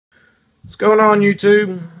What's going on,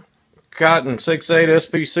 YouTube? Cotton 68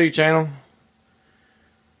 SPC channel.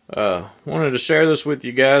 Wanted to share this with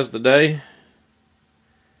you guys today.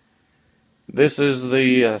 This is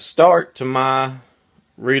the start to my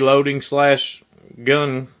reloading /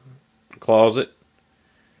 gun closet.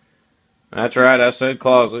 That's right, I said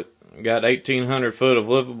closet. Got 1,800 foot of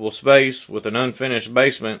livable space with an unfinished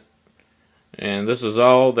basement. And this is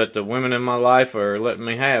all that the women in my life are letting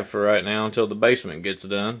me have for right now until the basement gets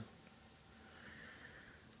done.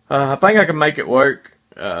 I think I can make it work.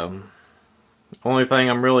 Only thing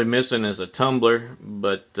I'm really missing is a tumbler,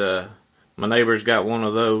 but my neighbor's got one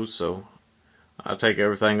of those, so I'll take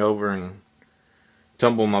everything over and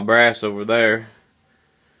tumble my brass over there.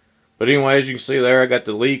 But anyway, as you can see there, I got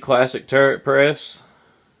the Lee Classic turret press.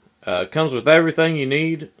 It comes with everything you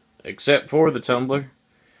need except for the tumbler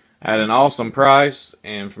at an awesome price,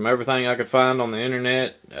 and from everything I could find on the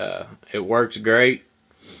internet, it works great.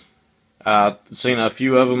 I've seen a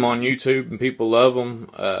few of them on YouTube and people love them.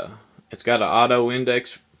 It's got an auto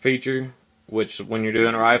index feature, which when you're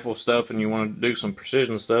doing rifle stuff and you want to do some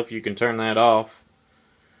precision stuff, you can turn that off.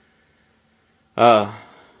 In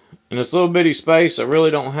this little bitty space, I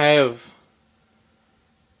really don't have,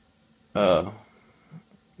 well,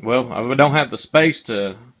 I don't have the space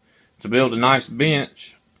to build a nice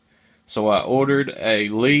bench, so I ordered a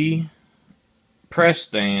Lee press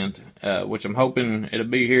stand, which I'm hoping it'll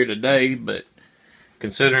be here today, but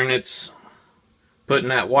considering it's putting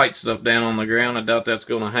that white stuff down on the ground, I doubt that's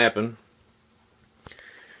going to happen.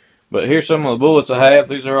 But here's some of the bullets I have.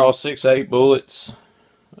 These are all 6.8 bullets.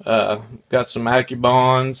 Got some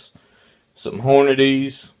AccuBonds, some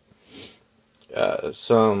Hornadies,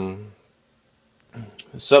 some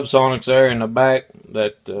subsonics there in the back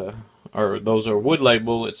that those are Woodley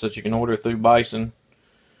bullets that you can order through Bison.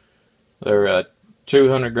 They're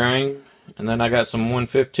 200 grain, and then I got some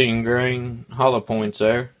 115 grain hollow points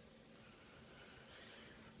there.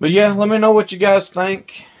 But yeah, let me know what you guys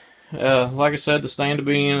think. Like I said, the stand will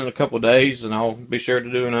be in a couple of days, and I'll be sure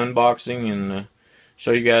to do an unboxing and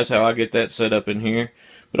show you guys how I get that set up in here.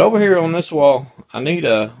 But over here on this wall, I need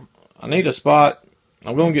a spot.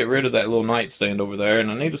 I'm going to get rid of that little nightstand over there, and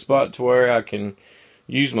I need a spot to where I can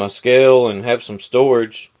use my scale and have some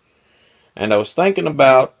storage. And I was thinking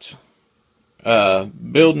about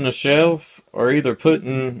building a shelf, or either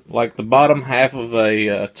putting like the bottom half of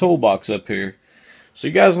a toolbox up here. So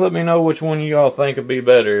you guys let me know which one you all think would be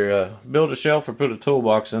better, build a shelf or put a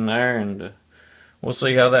toolbox in there, and we'll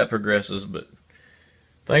see how that progresses. But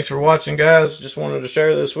thanks for watching, guys. Just wanted to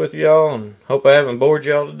share this with y'all, and hope I haven't bored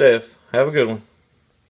y'all to death. Have a good one.